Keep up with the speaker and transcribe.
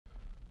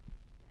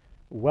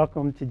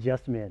Welcome to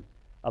JustMen,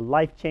 a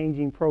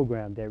life-changing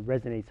program that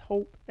resonates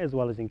hope as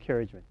well as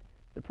encouragement.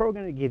 The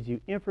program that gives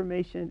you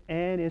information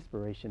and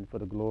inspiration for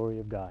the glory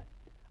of God.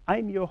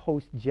 I'm your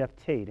host, Jeff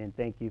Tate, and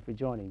thank you for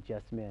joining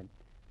JustMen.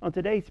 On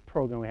today's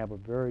program, we have a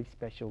very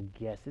special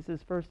guest. This is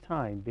his first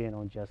time being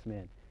on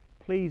JustMen.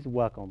 Please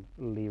welcome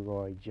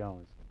Leroy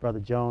Jones. Brother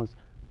Jones,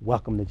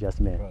 welcome to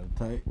JustMen. Brother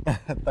Tate,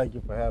 thank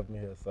you for having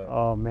me here, sir.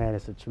 Oh man,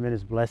 it's a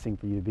tremendous blessing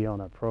for you to be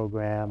on our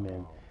program,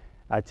 and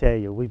I tell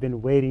you, we've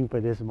been waiting for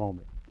this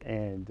moment,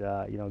 and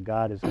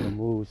God is going to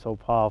move so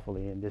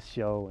powerfully in this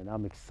show, and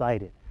I'm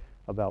excited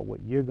about what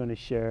you're going to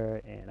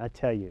share. And I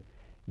tell you,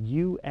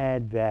 you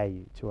add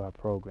value to our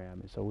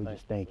program, and so we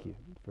just thank you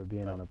for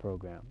being on the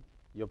program.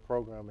 Your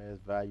program adds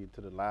value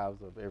to the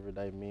lives of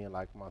everyday men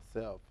like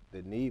myself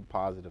that need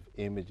positive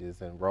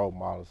images and role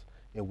models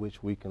in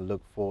which we can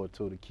look forward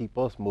to keep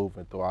us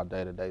moving through our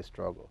day-to-day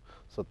struggle.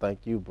 So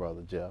thank you,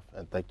 Brother Jeff,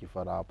 and thank you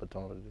for the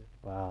opportunity.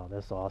 Wow,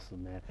 that's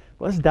awesome, man.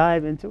 Let's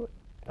dive into it.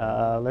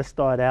 Let's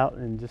start out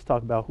and just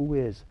talk about who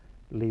is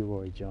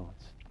Leroy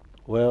Jones.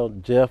 Well,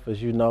 Jeff,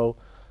 as you know,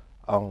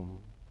 I'm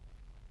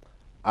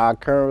a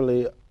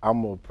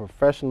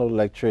professional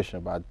electrician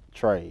by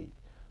trade,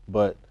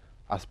 but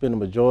I spend the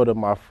majority of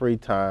my free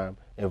time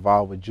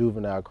involved with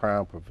juvenile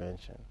crime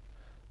prevention.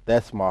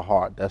 That's my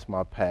heart, that's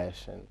my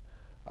passion.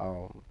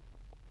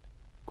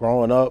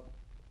 Growing up,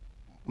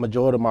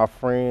 majority of my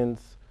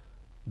friends,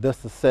 their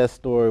success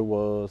story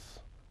was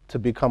to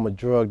become a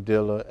drug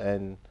dealer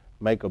and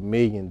make $1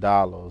 million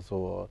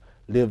or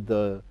live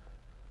the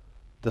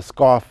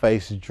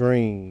Scarface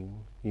dream,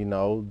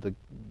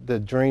 the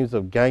dreams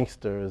of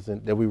gangsters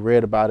that we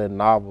read about in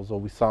novels or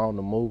we saw in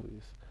the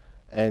movies.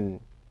 And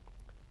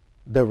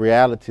the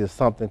reality is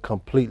something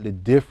completely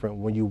different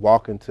when you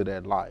walk into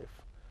that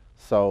life.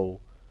 So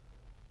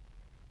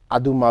I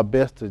do my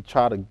best to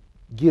try to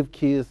give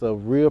kids a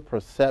real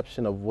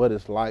perception of what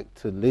it's like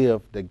to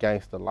live the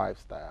gangster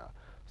lifestyle.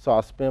 So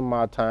I spend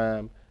my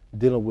time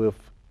dealing with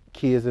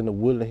kids in the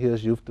Woodland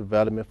Hills Youth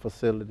Development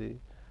Facility.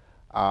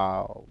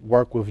 I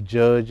work with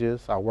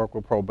judges, I work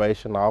with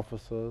probation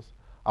officers,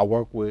 I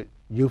work with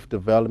youth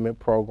development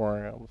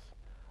programs.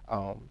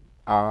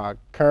 I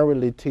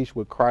currently teach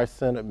with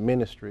Christ-Centered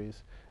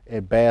Ministries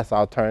at Bass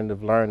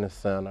Alternative Learning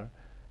Center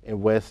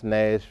in West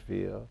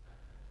Nashville.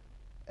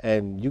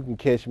 And you can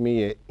catch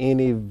me at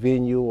any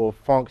venue or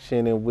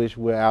function in which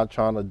we're out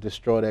trying to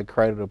destroy that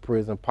cradle to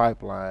prison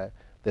pipeline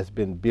that's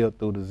been built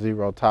through the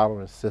zero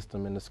tolerance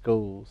system in the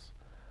schools,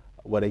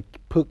 where they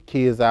put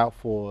kids out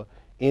for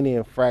any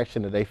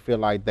infraction that they feel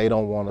like they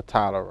don't want to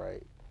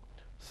tolerate.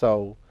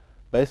 So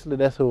basically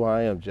that's who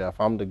I am,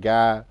 Jeff. I'm the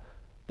guy,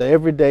 the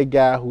everyday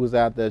guy who's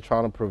out there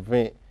trying to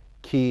prevent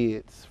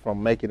kids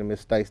from making the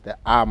mistakes that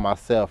I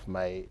myself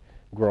made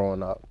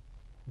growing up.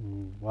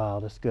 Wow,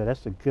 that's good.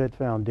 That's a good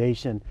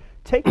foundation.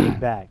 Take me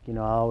back. I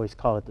always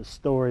call it the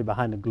story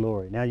behind the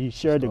glory. Now, you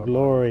shared the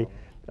glory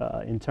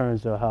in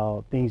terms of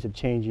how things have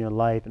changed in your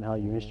life and how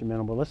you're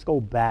instrumental, but let's go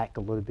back a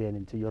little bit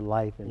into your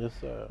life and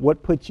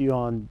what put you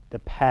on the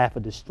path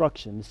of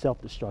destruction,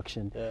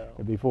 self-destruction,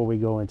 before we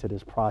go into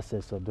this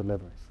process of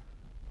deliverance.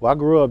 Well, I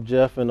grew up,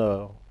 Jeff, in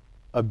an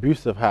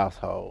abusive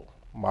household.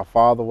 My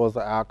father was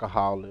an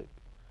alcoholic,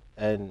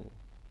 and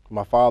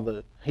my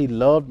father, he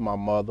loved my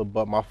mother,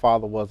 but my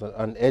father was an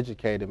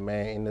uneducated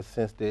man in the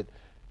sense that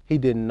he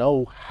didn't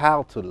know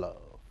how to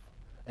love.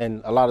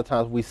 And a lot of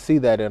times we see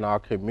that in our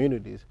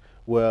communities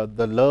where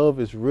the love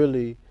is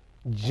really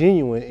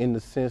genuine in the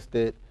sense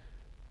that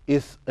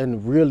it's a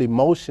real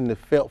emotion that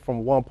felt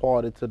from one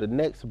party to the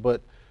next,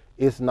 but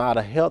it's not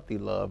a healthy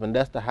love. And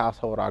that's the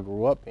household I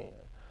grew up in.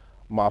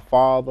 My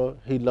father,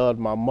 he loved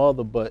my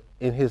mother, but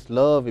in his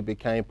love, it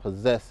became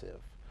possessive.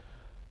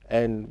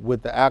 And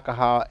with the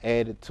alcohol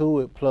added to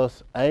it,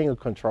 plus anger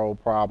control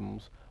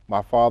problems,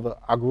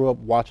 I grew up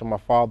watching my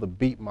father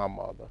beat my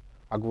mother.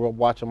 I grew up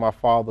watching my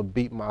father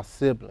beat my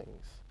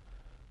siblings.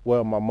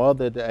 Well, my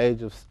mother at the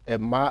age of,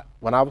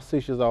 when I was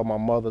 6 years old, my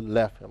mother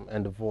left him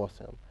and divorced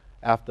him.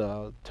 After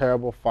a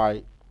terrible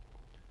fight,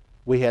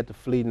 we had to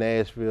flee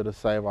Nashville to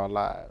save our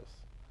lives.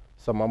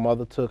 So my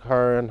mother took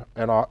her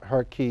and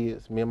her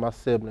kids, me and my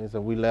siblings,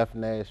 and we left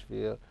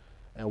Nashville,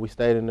 and we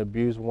stayed in an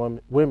abused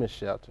women's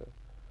shelter.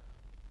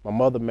 My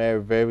mother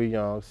married very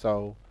young,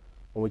 so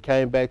when we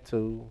came back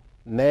to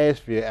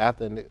Nashville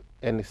after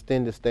an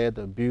extended stay at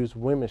the abused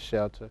women's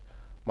shelter,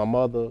 my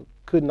mother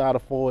could not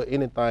afford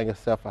anything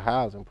except for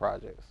housing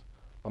projects.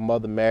 My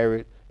mother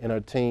married in her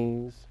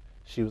teens.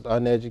 She was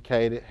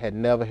uneducated, had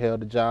never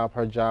held a job.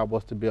 Her job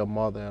was to be a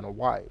mother and a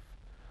wife.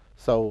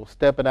 So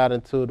stepping out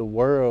into the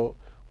world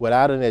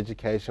without an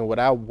education,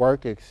 without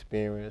work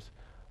experience,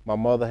 my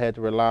mother had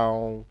to rely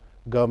on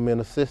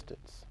government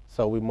assistance.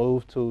 So we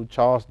moved to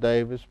Charles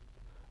Davis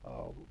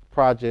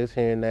projects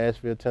here in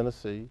Nashville,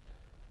 Tennessee.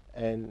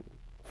 And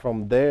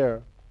from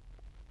there,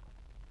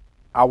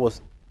 I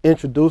was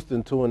introduced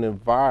into an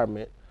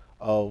environment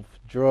of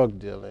drug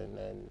dealing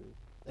and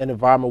an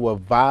environment where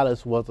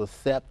violence was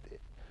accepted.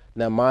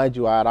 Now, mind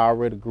you, I had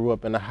already grew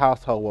up in a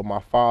household where my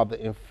father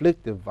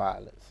inflicted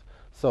violence.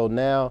 So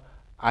now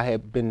I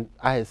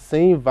had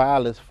seen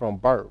violence from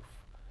birth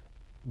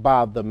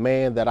by the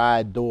man that I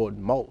adored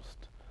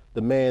most,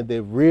 the man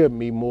that reared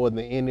me more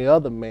than any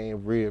other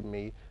man reared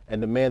me,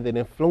 and the man that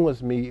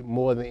influenced me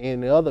more than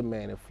any other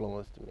man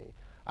influenced me.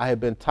 I had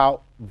been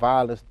taught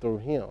violence through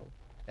him,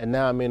 and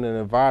now I'm in an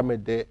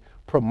environment that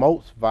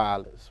promotes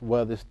violence,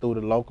 whether it's through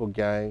the local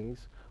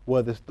gangs,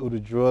 whether it's through the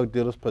drug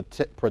dealers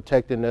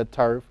protecting their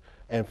turf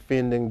and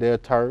fending their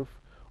turf,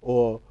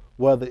 or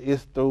whether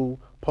it's through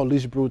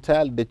police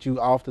brutality that you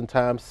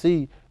oftentimes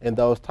see in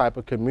those type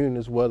of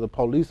communities where the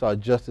police are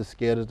just as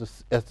scared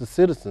as the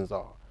citizens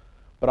are.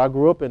 But I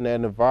grew up in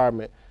that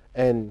environment,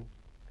 and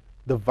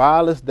the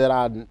violence that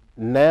I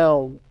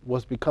now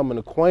was becoming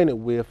acquainted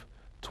with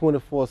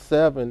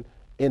 24/7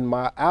 in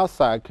my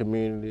outside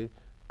community,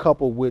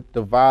 coupled with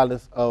the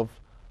violence of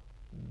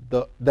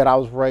that I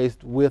was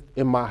raised with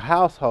in my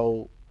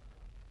household,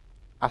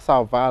 I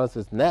saw violence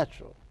as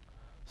natural.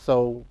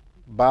 So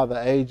by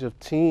the age of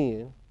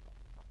 10,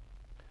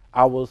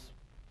 I was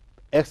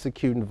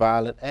executing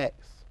violent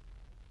acts.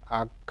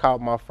 I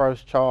caught my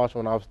first charge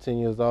when I was 10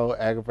 years old,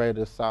 aggravated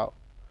assault.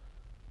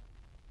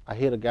 I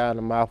hit a guy in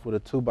the mouth with a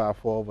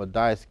 2x4 of a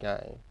dice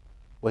game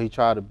where he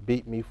tried to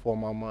beat me for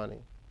my money.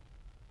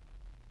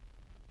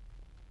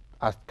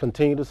 I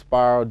continued to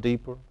spiral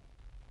deeper.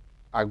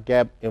 I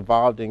got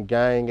involved in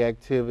gang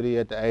activity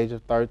at the age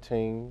of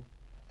 13.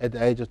 At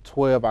the age of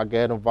 12, I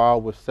got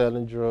involved with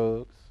selling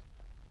drugs.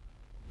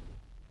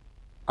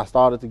 I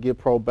started to get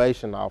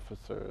probation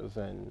officers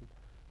and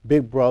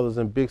big brothers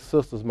and big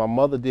sisters. My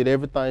mother did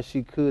everything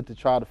she could to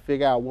try to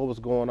figure out what was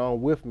going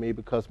on with me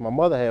because my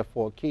mother had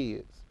 4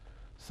 kids.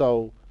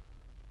 So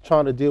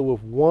trying to deal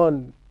with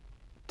one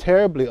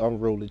terribly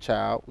unruly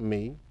child,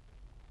 me,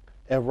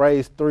 and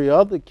raise 3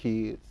 other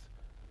kids,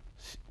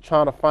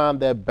 trying to find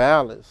that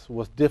balance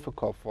was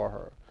difficult for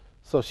her.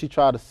 So she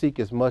tried to seek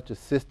as much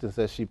assistance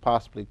as she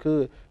possibly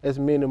could, as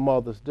many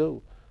mothers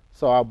do.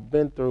 So I've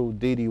been through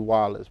D.D.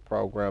 Wallace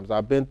programs.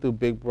 I've been through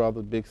Big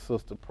Brother, Big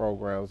Sister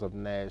programs of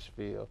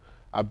Nashville.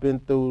 I've been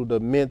through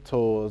the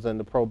mentors and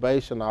the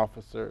probation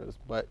officers.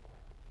 But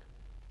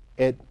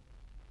at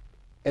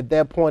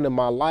that point in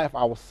my life,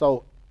 I was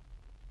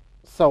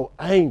so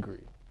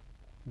angry.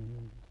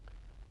 Mm-hmm.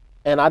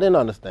 And I didn't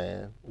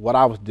understand what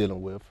I was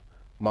dealing with.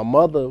 My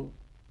mother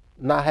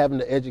not having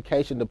the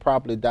education to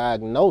properly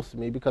diagnose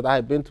me because I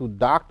had been to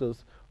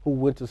doctors who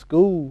went to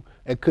school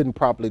and couldn't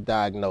properly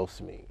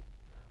diagnose me.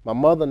 My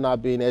mother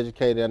not being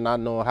educated and not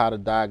knowing how to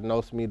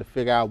diagnose me to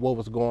figure out what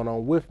was going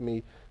on with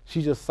me,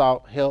 she just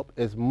sought help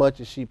as much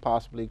as she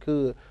possibly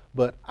could,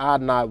 but I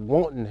not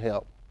wanting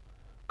help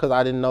because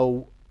I didn't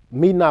know,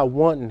 me not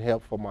wanting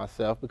help for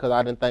myself because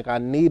I didn't think I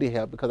needed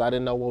help because I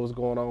didn't know what was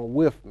going on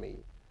with me.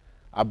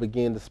 I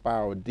began to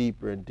spiral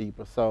deeper and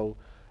deeper. So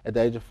at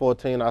the age of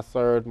 14, I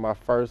served my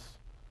first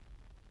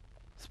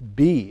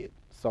bid,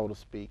 so to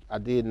speak. I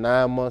did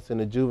 9 months in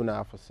a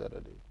juvenile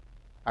facility.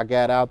 I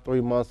got out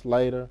 3 months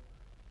later.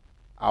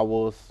 I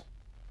was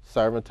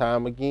serving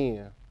time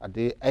again. I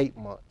did 8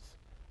 months.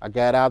 I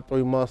got out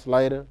 3 months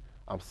later.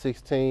 I'm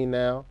 16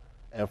 now,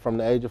 and from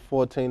the age of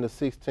 14 to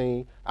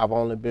 16, I've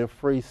only been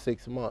free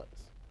 6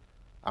 months.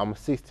 I'm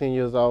 16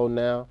 years old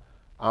now.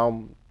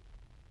 I'm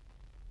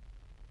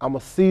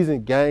a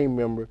seasoned gang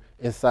member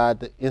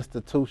inside the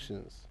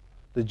institutions,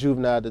 the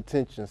juvenile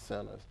detention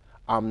centers.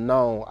 I'm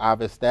known.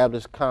 I've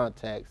established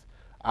contacts.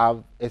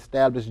 I've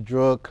established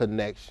drug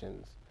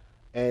connections,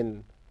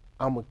 and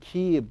I'm a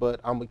kid, but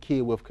I'm a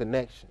kid with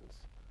connections.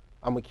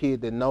 I'm a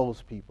kid that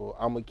knows people.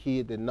 I'm a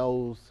kid that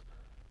knows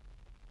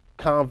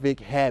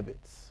convict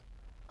habits.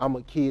 I'm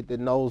a kid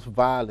that knows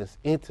violence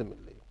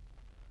intimately.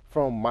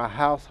 From my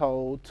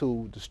household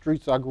to the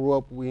streets I grew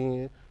up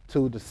in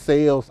to the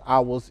cells I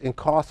was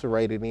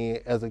incarcerated in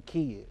as a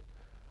kid.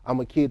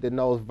 I'm a kid that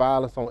knows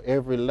violence on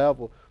every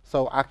level,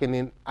 so I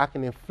can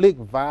inflict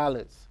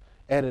violence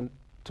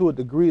to a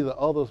degree that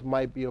others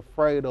might be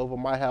afraid of or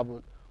might have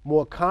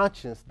more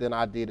conscience than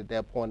I did at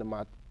that point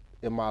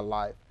in my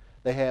life.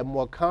 They had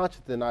more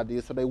conscience than I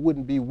did, so they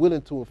wouldn't be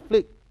willing to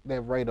inflict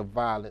that rate of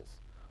violence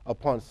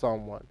upon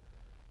someone.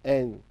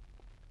 And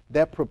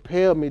that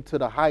propelled me to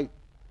the height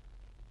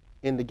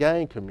in the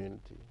gang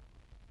community.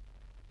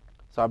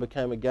 So I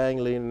became a gang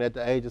leader, and at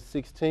the age of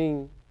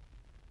 16,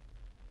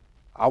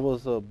 I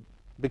was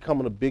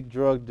becoming a big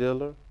drug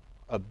dealer,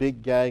 a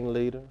big gang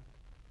leader,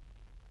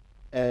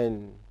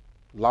 and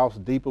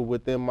lost deeper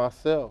within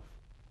myself.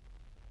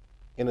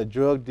 In a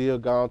drug deal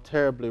gone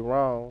terribly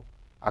wrong,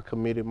 I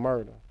committed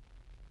murder.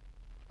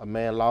 A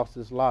man lost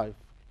his life.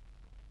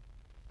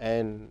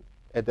 And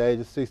at the age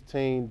of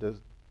 16, the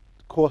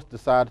courts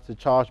decided to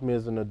charge me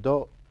as an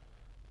adult.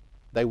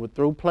 They were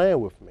through playing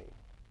with me.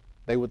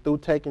 They were through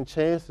taking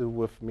chances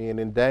with me and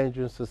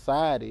endangering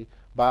society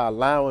by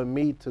allowing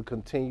me to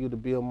continue to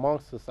be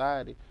amongst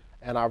society.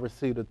 And I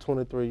received a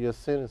 23-year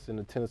sentence in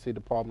the Tennessee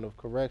Department of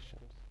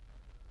Corrections.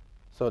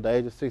 So at the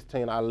age of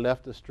 16, I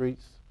left the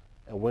streets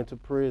and went to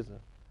prison.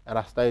 And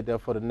I stayed there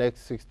for the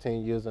next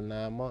 16 years and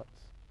 9 months.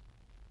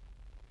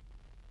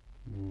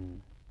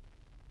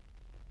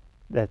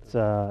 That's,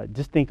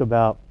 just think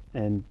about,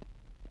 and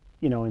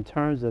you know, in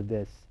terms of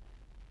this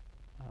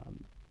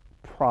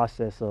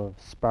process of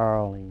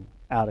spiraling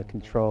out of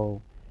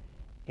control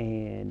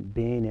and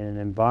being in an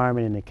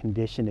environment and a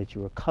condition that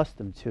you were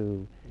accustomed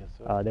to, Yes,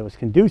 sir. that was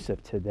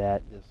conducive to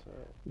that, Yes, sir.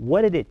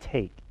 what did it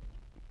take?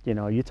 You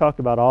know, you talk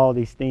about all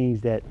these things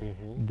that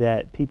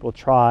that people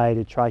try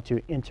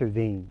to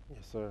intervene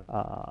Yes, sir.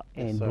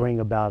 and sir.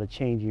 bring about a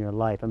change in your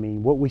life. I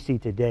mean, what we see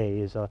today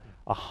is a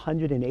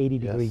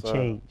 180-degree Yes, sir.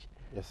 change.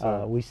 Yes,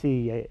 sir. We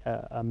see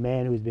a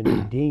man who's been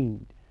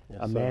redeemed, Yes,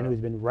 a man sir. who's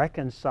been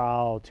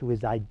reconciled to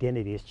his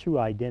identity, his true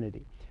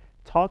identity.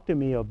 Talk to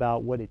me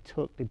about what it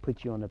took to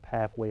put you on the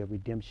pathway of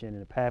redemption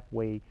and a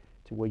pathway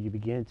to where you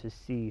begin to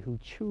see who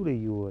truly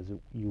you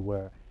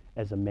were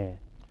as a man.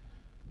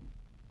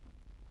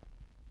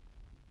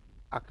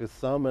 I could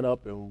sum it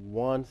up in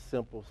one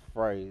simple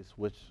phrase,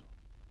 which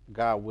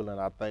God willing,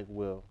 I think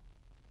will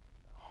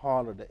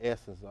harness the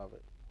essence of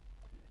it.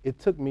 It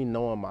took me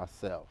knowing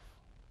myself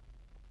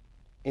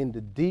in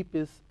the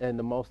deepest and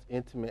the most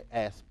intimate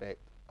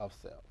aspect of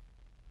self.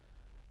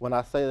 When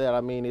I say that,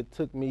 I mean it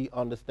took me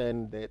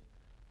understanding that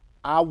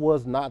I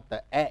was not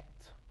the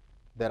act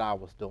that I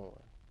was doing.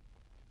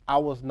 I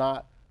was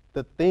not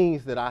the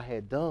things that I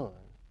had done.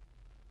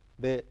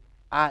 That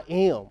I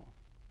am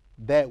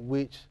that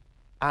which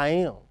I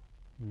am.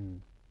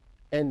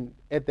 And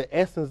at the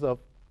essence of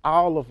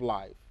all of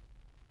life,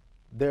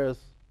 there's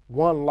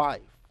one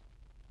life.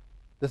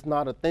 There's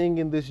not a thing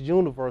in this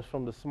universe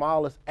from the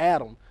smallest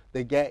atom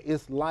that got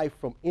its life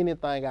from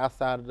anything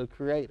outside of the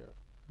Creator.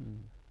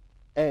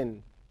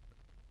 And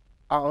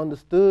I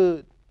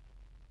understood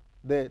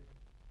that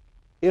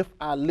if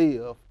I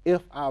live,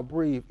 if I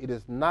breathe, it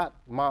is not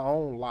my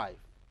own life,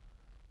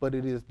 but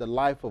it is the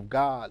life of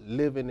God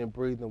living and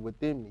breathing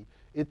within me.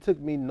 It took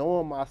me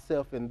knowing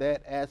myself in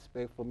that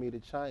aspect for me to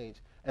change.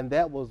 And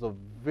that was a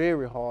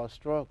very hard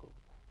struggle.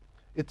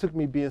 It took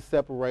me being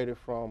separated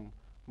from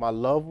my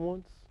loved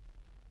ones.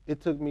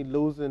 It took me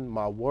losing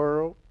my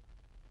world.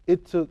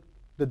 It took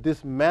the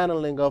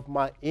dismantling of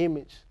my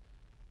image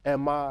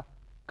and my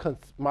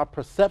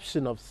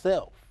perception of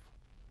self.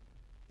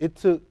 It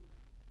took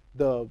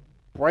the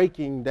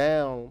breaking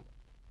down.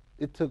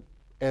 It took,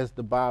 as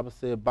the Bible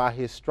said, by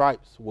his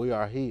stripes we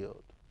are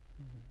healed.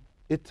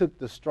 It took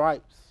the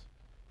stripes.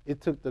 It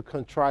took the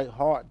contrite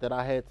heart that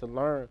I had to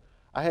learn.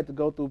 I had to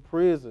go through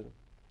prison,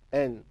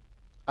 and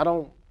I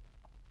don't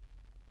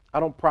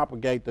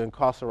propagate the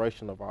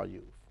incarceration of our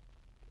youth.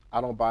 I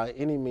don't by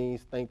any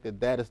means think that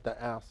that is the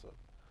answer.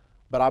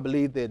 But I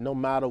believe that no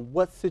matter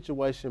what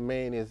situation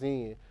man is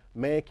in,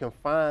 man can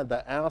find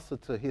the answer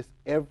to his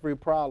every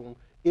problem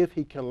if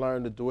he can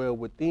learn to dwell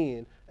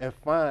within and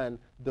find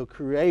the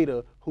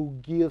Creator who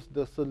gives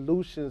the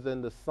solutions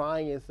and the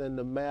science and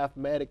the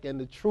mathematics and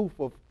the truth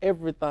of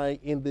everything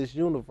in this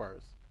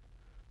universe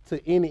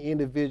to any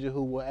individual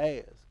who will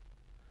ask.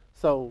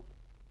 So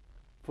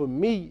for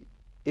me,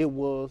 it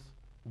was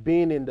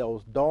being in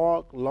those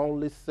dark,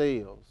 lonely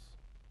cells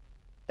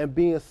and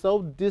being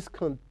so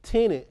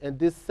discontented and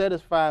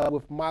dissatisfied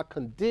with my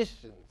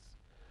conditions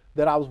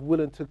that I was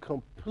willing to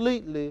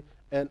completely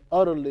and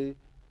utterly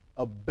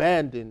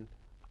abandon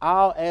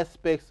all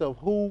aspects of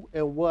who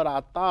and what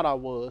I thought I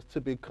was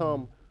to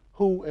become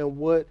who and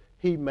what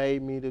he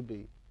made me to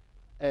be.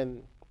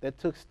 And that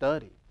took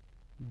study.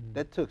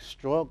 That took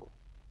struggle.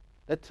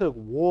 That took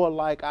war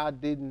like I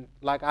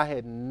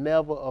had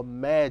never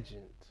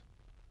imagined.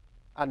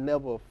 I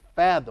never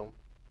fathomed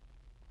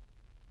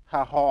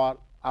how hard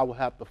I would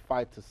have to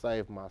fight to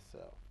save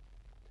myself.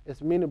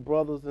 As many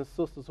brothers and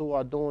sisters who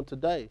are doing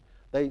today,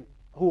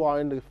 who are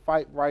in the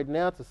fight right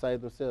now to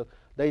save themselves,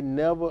 they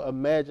never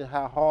imagined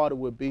how hard it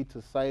would be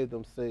to save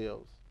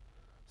themselves.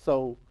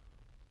 So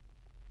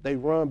they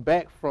run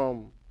back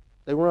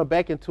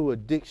into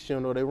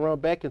addiction, or they run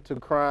back into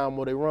crime,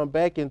 or they run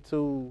back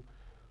into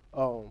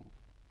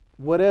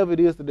whatever it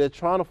is that they're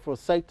trying to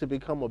forsake to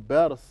become a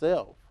better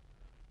self.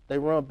 They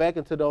run back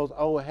into those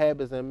old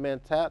habits and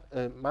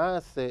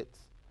mindsets,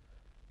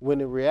 when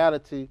in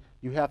reality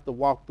you have to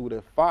walk through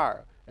that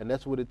fire. And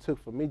that's what it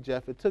took for me,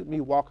 Jeff. It took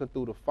me walking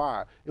through the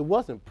fire. It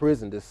wasn't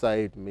prison that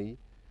saved me.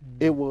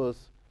 It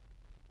was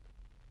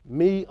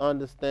me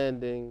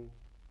understanding,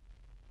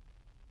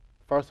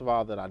 first of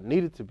all, that I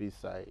needed to be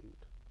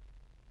saved.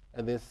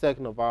 And then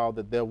second of all,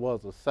 that there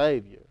was a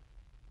Savior.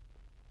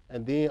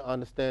 And then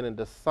understanding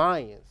the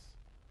science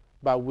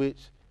by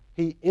which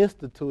he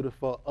instituted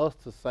for us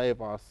to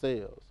save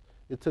ourselves.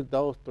 It took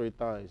those three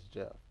things,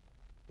 Jeff.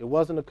 It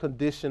wasn't a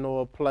condition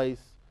or a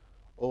place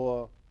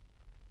or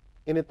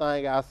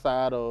anything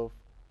outside of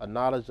a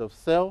knowledge of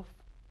self,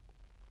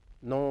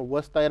 knowing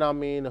what state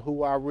I'm in and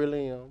who I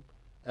really am,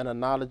 and a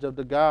knowledge of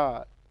the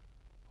God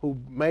who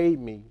made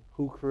me,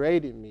 who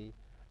created me,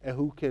 and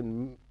who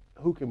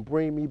can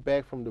bring me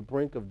back from the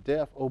brink of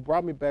death or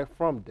brought me back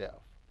from death.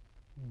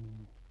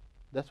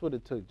 That's what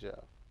it took,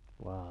 Jeff.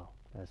 Wow,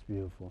 that's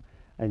beautiful.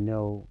 I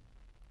know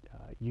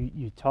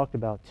you talked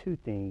about two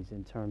things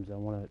in terms I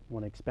want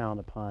to expound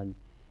upon,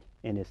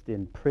 and it's the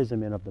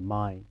imprisonment of the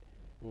mind.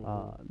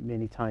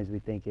 Many times we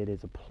think it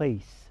is a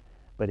place,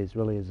 but it's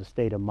really is a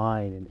state of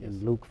mind.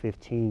 In Luke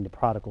 15, the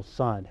prodigal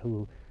son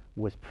who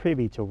was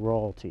privy to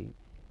royalty,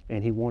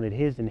 and he wanted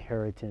his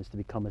inheritance to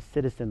become a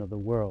citizen of the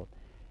world,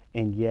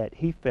 and yet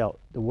he felt,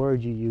 the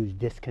word you use,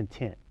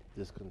 discontent.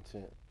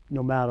 Discontent.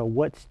 No matter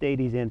what state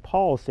he's in,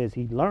 Paul says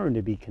he learned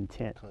to be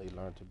content. He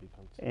learned to be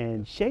content.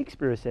 And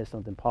Shakespeare says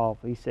something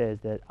powerful. He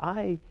says that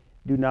I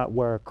do not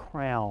wear a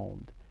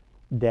crown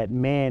that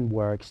man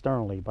wear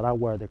externally, but I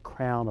wear the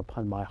crown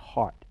upon my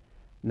heart.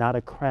 Not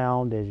a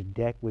crown that's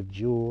decked with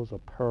jewels or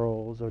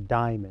pearls or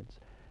diamonds,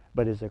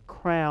 but is a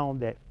crown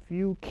that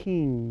few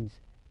kings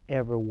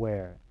ever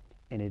wear,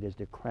 and it is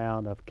the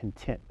crown of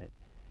contentment.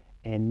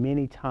 And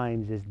many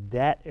times it's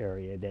that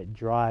area that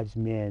drives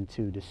men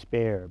to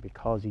despair,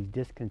 because he's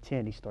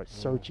discontent. He starts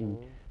searching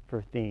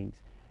for things.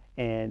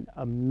 And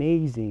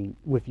amazing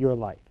with your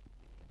life,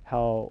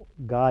 how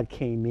God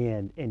came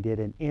in and did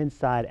an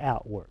inside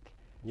out work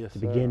to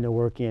begin to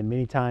work in.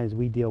 Many times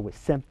we deal with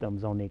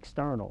symptoms on the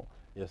external,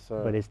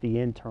 but it's the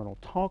internal.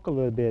 Talk a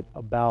little bit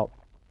about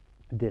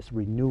this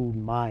renewed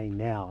mind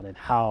now, and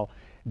how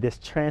this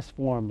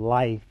transformed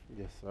life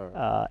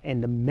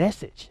and the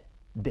message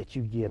that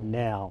you give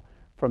now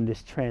from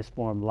this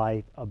transformed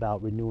life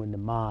about renewing the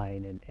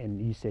mind.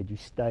 And you said you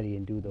study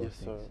and do those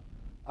things.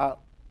 Sir.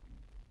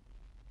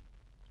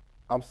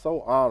 I'm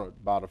so honored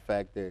by the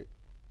fact that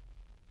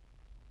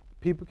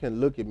people can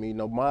look at me,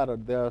 no matter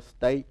their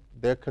state,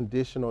 their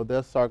condition, or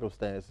their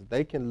circumstances.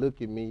 They can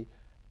look at me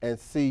and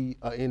see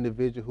an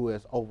individual who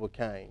has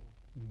overcame.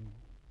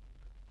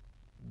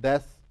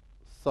 That's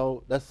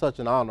such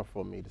an honor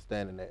for me to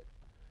stand in that.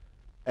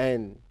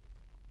 And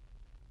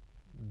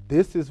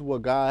this is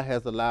what God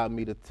has allowed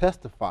me to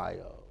testify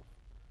of,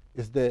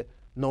 is that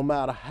no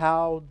matter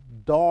how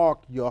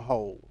dark your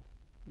hole,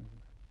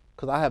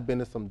 because I have been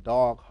in some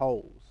dark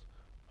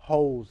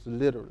holes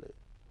literally.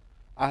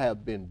 I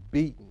have been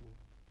beaten.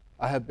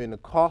 I have been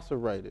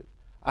incarcerated.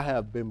 I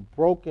have been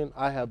broken.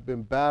 I have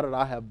been battered.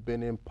 I have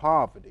been in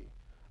poverty.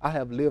 I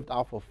have lived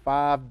off of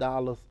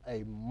 $5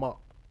 a month.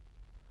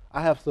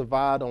 I have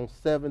survived on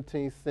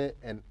 17 cents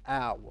an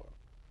hour.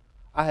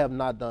 I have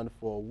not done it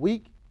for a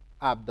week.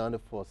 I've done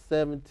it for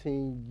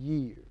 17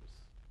 years.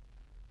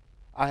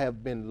 I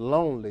have been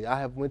lonely. I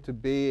have went to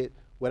bed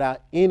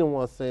without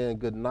anyone saying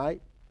good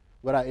night,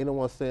 without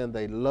anyone saying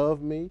they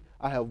love me.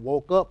 I have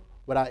woke up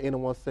without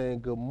anyone saying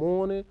good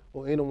morning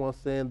or anyone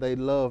saying they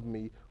love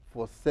me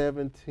for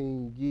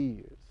 17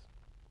 years.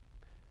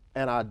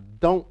 And I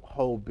don't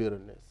hold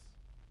bitterness,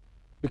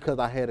 because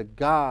I had a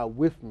God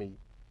with me.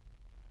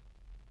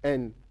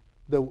 And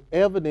the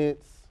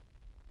evidence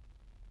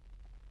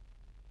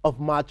of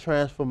my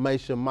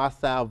transformation, my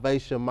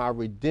salvation, my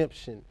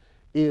redemption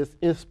is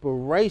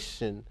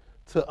inspiration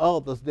to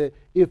others, that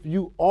if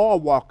you are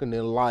walking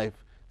in life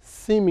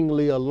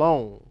seemingly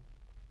alone,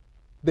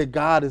 that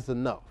God is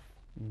enough.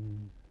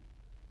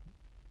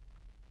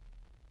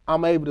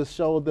 I'm able to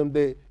show them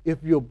that if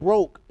you're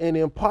broke and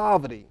in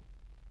poverty,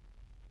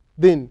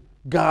 then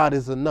God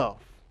is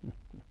enough.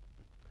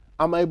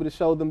 I'm able to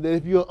show them that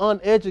if you're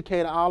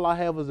uneducated, all I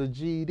have is a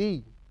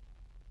GED.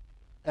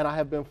 And I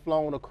have been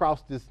flown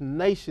across this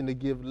nation to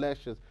give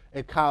lectures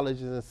at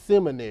colleges and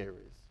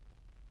seminaries.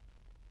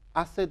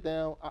 I sit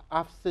down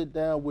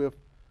with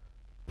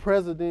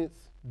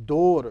presidents'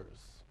 daughters,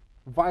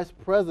 vice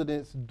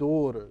presidents'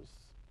 daughters.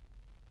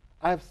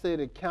 I've sat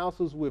at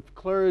councils with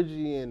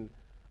clergy and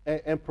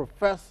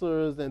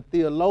professors and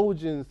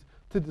theologians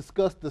to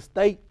discuss the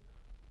state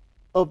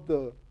of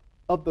the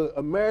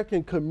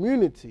American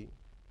community.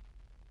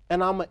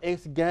 And I'm an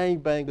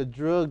ex-gangbanger,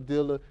 drug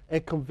dealer,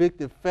 and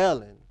convicted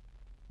felon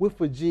with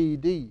a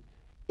GED.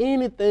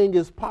 Anything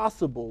is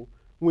possible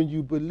when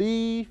you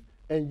believe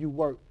and you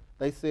work.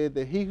 They said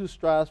that he who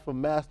strives for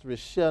mastery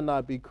shall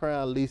not be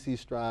crowned, lest he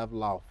strive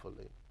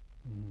lawfully.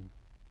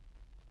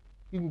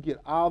 You can get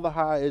all the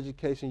higher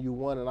education you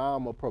want, and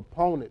I'm a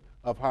proponent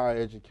of higher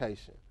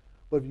education.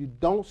 But if you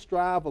don't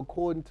strive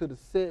according to the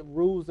set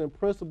rules and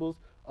principles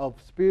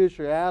of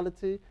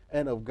spirituality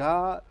and of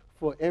God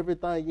for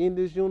everything in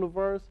this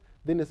universe,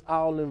 then it's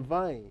all in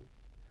vain.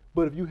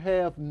 But if you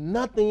have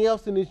nothing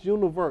else in this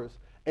universe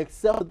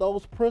except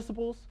those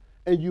principles,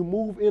 and you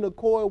move in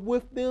accord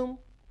with them,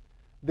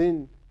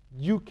 then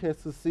you can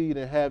succeed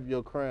and have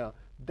your crown.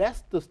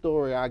 That's the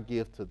story I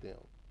give to them.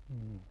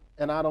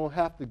 And I don't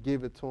have to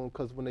give it to them,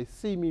 because when they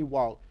see me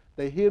walk,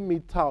 they hear me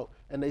talk,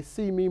 and they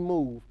see me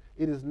move,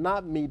 it is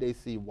not me they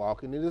see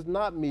walking. It is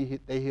not me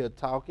they hear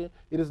talking.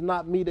 It is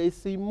not me they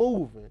see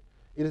moving.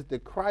 It is the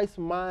Christ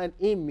mind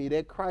in me,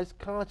 that Christ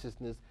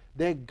consciousness,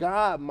 that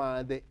God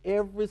mind that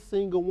every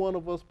single one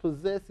of us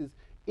possesses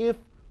if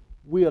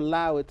we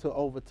allow it to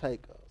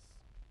overtake us.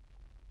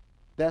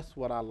 That's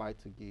what I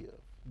like to give.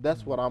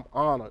 That's what I'm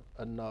honored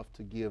enough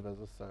to give as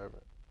a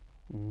servant.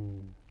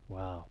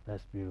 Wow,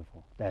 that's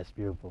beautiful. That's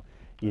beautiful.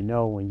 You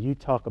know, when you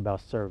talk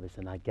about service,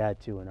 and I got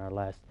to in our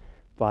last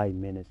 5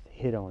 minutes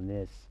hit on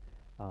this,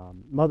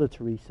 Mother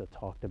Teresa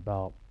talked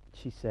about,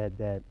 she said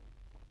that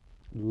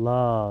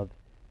love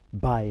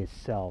by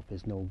itself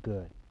is no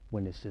good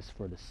when it's just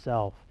for the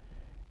self,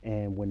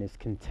 and when it's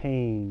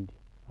contained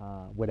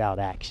without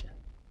action.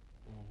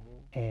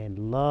 Mm-hmm.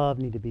 And love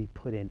need to be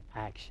put in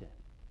action.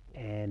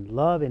 And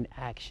love in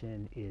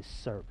action is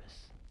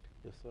service.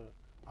 Yes, sir.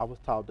 I was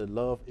taught that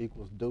love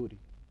equals duty.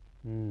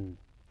 Mm.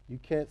 You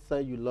can't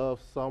say you love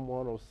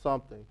someone or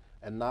something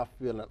and not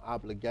feel an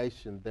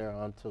obligation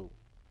thereunto.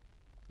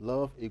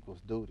 Love equals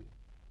duty.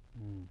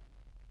 Mm.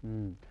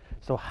 Mm.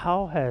 So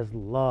how has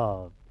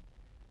love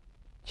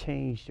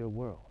changed your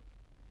world?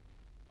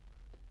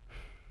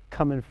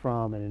 Coming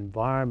from an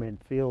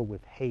environment filled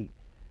with hate,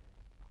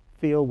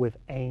 filled with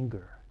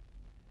anger,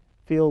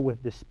 filled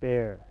with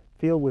despair,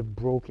 filled with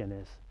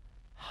brokenness,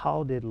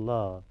 how did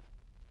love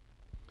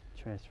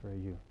transfer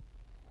you?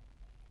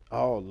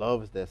 Oh,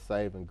 love is that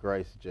saving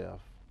grace, Jeff.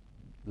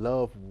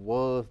 Love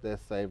was that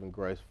saving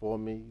grace for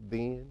me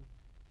then,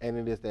 and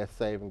it is that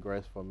saving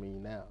grace for me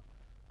now.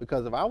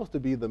 Because if I was to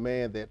be the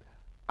man that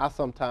I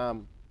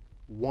sometimes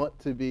want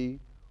to be,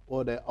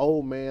 or that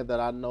old man that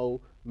I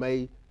know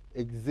may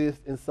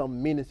exist in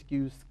some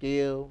minuscule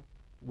scale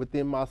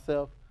within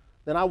myself,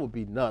 then I would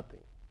be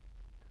nothing.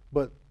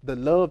 But the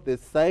love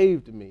that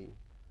saved me,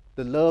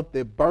 the love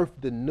that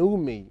birthed the new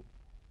me,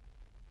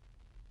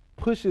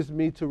 pushes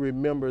me to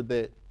remember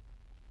that,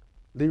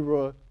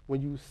 Leroy,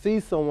 when you see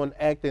someone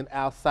acting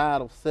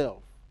outside of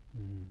self,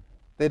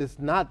 that it's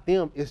not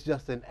them, it's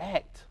just an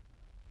act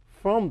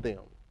from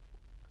them.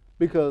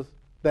 Because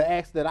the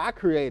acts that I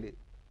created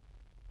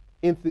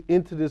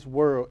into this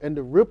world and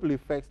the ripple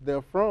effects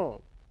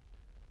therefrom,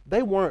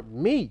 they weren't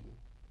me.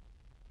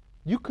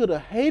 You could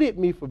have hated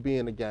me for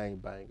being a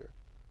gangbanger,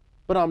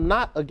 but I'm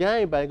not a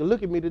gangbanger.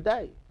 Look at me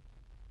today.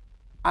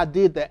 I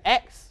did the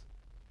acts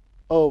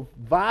of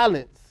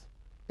violence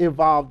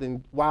while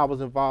I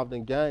was involved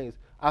in gangs.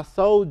 I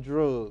sold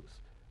drugs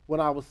when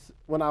I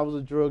was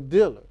a drug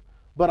dealer,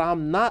 but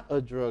I'm not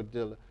a drug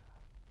dealer.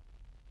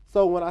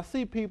 So when I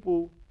see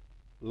people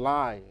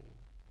lying,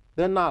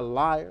 they're not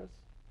liars.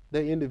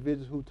 They're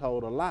individuals who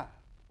told a lie.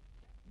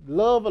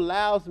 Love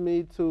allows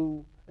me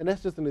to, and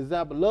that's just an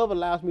example, love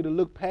allows me to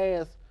look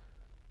past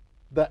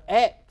the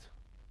act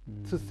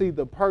to see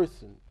the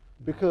person,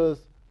 because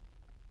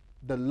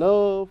the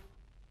love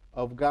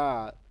of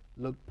God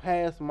looked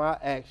past my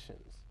actions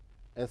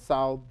and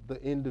saw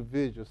the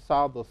individual,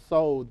 saw the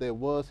soul that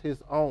was his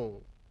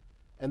own,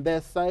 and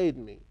that saved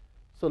me.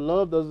 So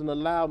love doesn't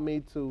allow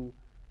me to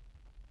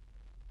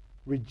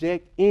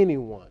reject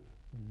anyone.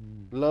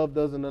 Love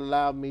doesn't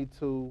allow me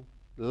to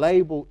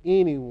label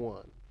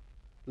anyone.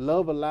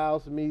 Love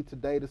allows me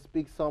today to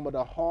speak some of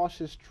the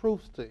harshest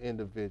truths to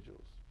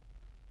individuals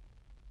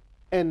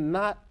and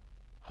not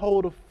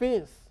hold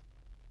offense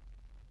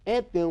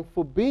at them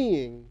for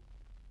being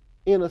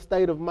in a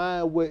state of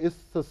mind where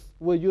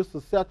you're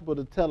susceptible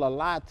to tell a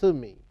lie to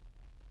me.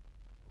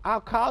 I'll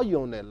call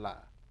you on that lie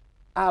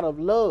out of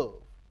love,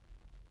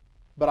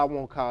 but I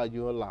won't call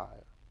you a liar.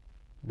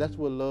 That's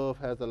what love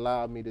has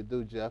allowed me to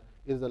do, Jeff,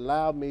 is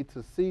allowed me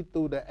to see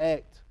through the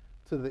act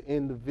to the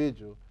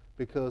individual,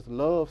 because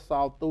love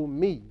saw through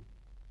me.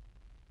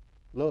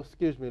 Love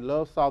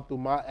saw through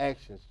my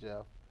actions,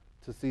 Jeff,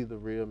 to see the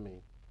real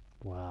me.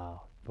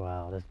 Wow,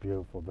 wow, that's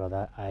beautiful,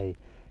 brother.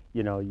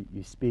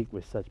 You speak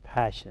with such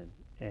passion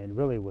and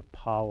really with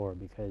power,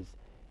 because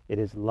it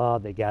is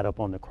love that got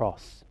up on the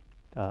cross.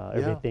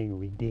 Everything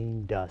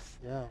redeemed us,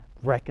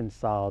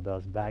 reconciled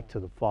us back to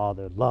the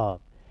Father,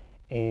 love.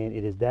 And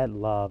it is that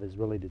love is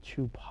really the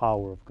true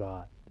power of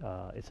God.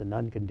 It's an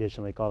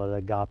unconditional, they call it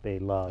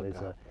agape love.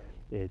 Agape.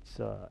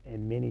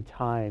 And many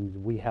times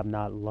we have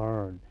not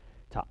learned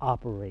to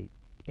operate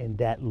in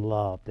that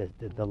love,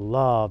 the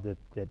love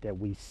that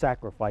we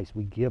sacrifice,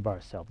 we give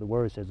ourselves. The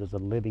word says it's a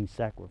living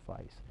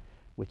sacrifice,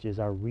 which is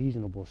our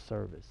reasonable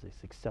service.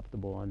 It's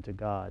acceptable unto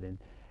God.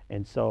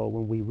 And so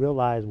when we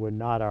realize we're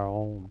not our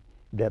own,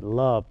 that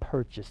love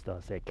purchased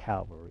us at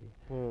Calvary.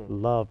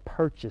 Love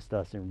purchased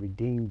us and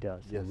redeemed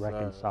us and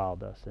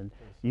reconciled us. And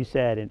you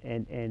said,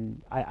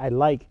 and I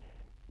like,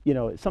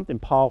 something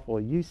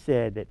powerful you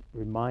said that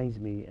reminds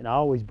me, and I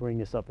always bring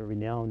this up every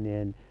now and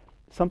then,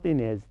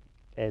 something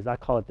as I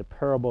call it the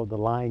parable of the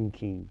Lion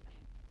King.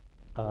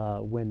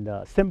 When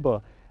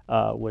Simba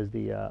was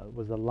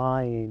the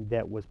lion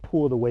that was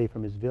pulled away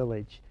from his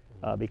village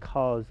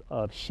because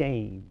of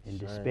shame and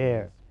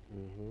despair.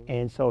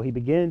 And so he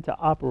began to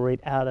operate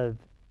out of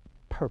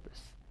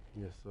purpose.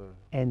 Yes, sir.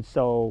 And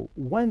so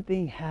one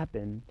thing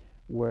happened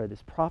where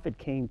this prophet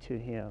came to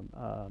him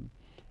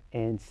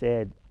and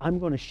said, I'm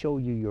going to show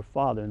you your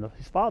father. And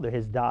his father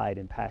has died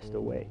and passed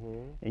away.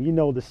 And you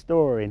know the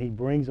story. And he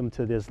brings him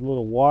to this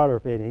little water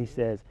pit, and he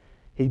says,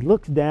 he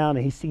looks down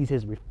and he sees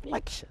his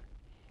reflection.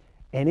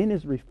 And in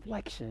his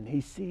reflection,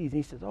 he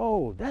says,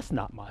 oh, that's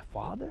not my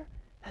father.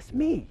 That's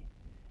me.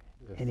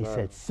 Yes, and he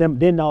said,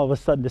 then all of a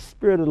sudden, the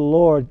Spirit of the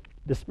Lord,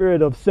 the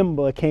Spirit of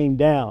Simba came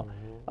down.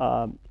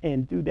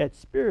 And through that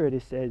Spirit,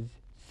 it says,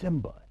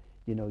 Simba,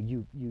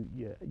 you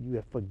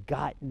have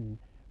forgotten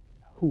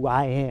who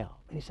I am.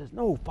 And he says,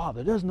 no,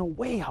 Father, there's no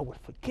way I would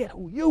forget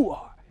who you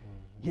are.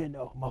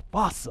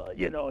 Mufasa,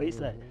 he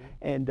said.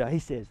 And he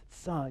says,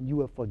 son,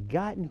 you have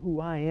forgotten who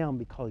I am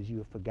because you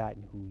have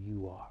forgotten who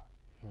you are.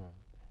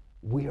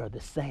 we are the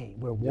same.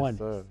 We're Yes, oneness.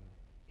 sir.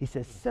 He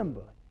says,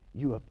 Simba,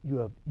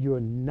 you're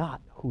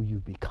not who you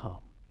become.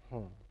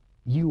 Hmm.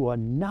 You are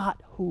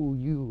not who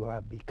you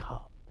are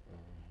become.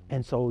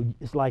 And so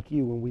it's like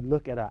you, when we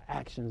look at our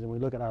actions and we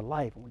look at our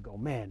life and we go,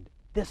 man,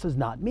 this is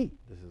not me.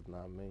 This is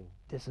not me.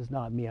 This is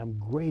not me. I'm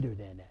greater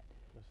than that.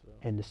 Yes, sir.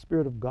 And the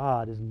Spirit of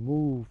God is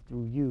moved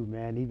through you,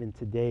 man, even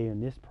today in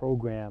this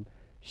program,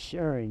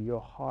 sharing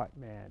your heart,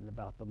 man,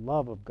 about the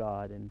love of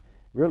God and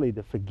really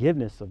the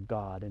forgiveness of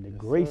God and the Yes,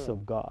 grace sir.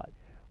 of God.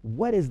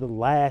 What is the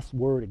last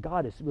word that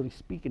God is really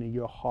speaking in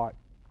your heart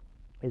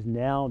is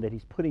now that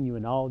he's putting you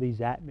in all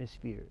these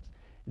atmospheres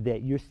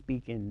that you're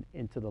speaking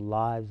into the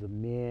lives of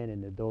men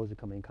and those that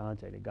come in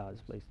contact that God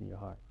has placed in your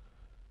heart?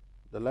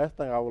 The last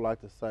thing I would like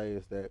to say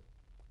is that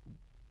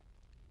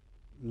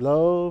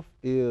love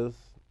is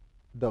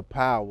the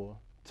power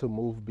to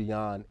move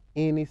beyond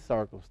any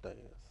circumstance.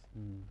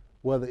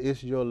 Whether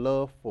it's your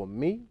love for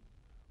me,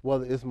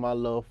 whether it's my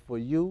love for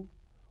you,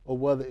 or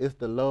whether it's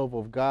the love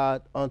of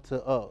God unto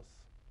us.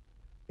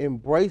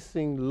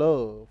 Embracing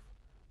love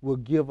will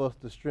give us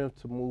the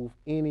strength to move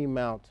any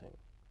mountain.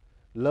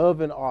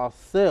 Loving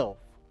ourselves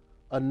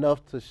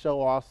enough to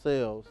show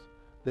ourselves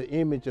the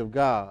image of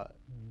God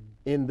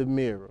in the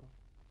mirror.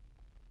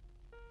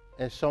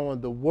 And showing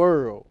the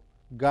world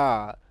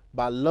God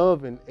by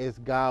loving as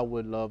God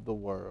would love the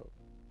world.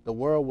 The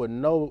world would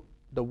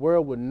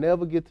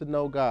never get to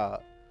know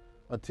God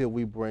until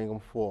we bring them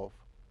forth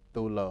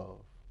through love.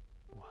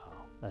 Wow,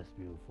 that's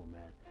beautiful,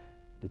 man.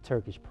 The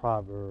Turkish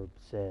proverb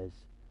says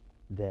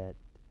that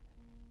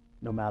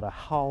no matter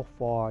how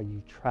far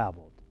you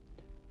traveled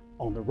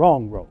on the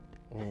wrong road,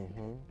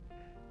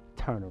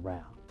 turn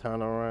around.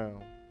 Turn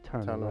around.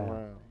 Turn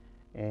around.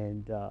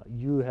 And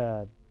you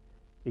have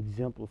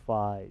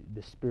exemplified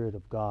the Spirit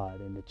of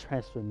God and the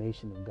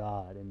transformation of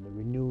God and the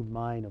renewed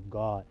mind of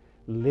God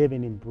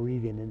living and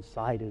breathing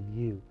inside of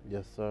you.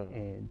 Yes, sir.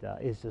 And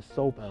it's just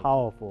so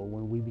powerful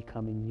when we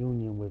become in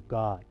union with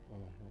God,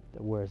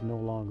 that where it's no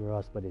longer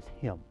us, but it's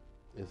Him.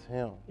 It's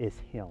Him. It's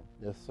Him.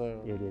 Yes, sir.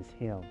 It is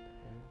Him.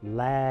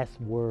 Last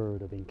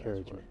word of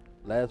encouragement.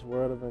 Last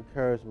word of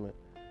encouragement.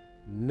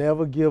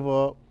 Never give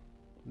up.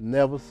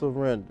 Never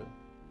surrender.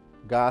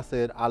 God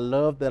said, I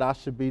love that I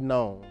should be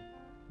known.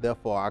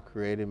 Therefore, I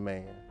created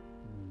man.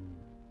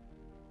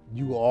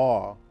 You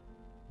are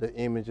the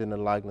image and the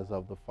likeness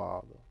of the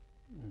Father.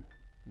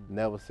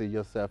 Never see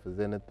yourself as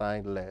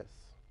anything less.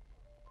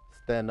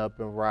 Stand up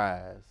and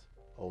rise,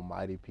 O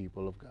mighty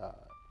people of God.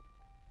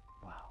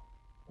 Wow.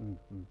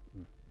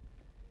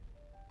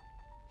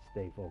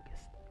 Stay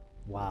focused.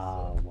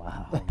 Wow,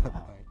 wow,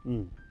 wow.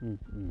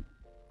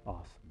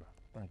 Awesome, bro.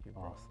 Thank you,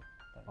 bro. Awesome.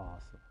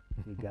 Awesome.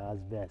 You're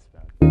God's best,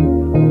 bro.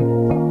 You're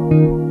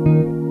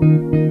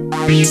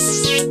God's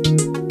best.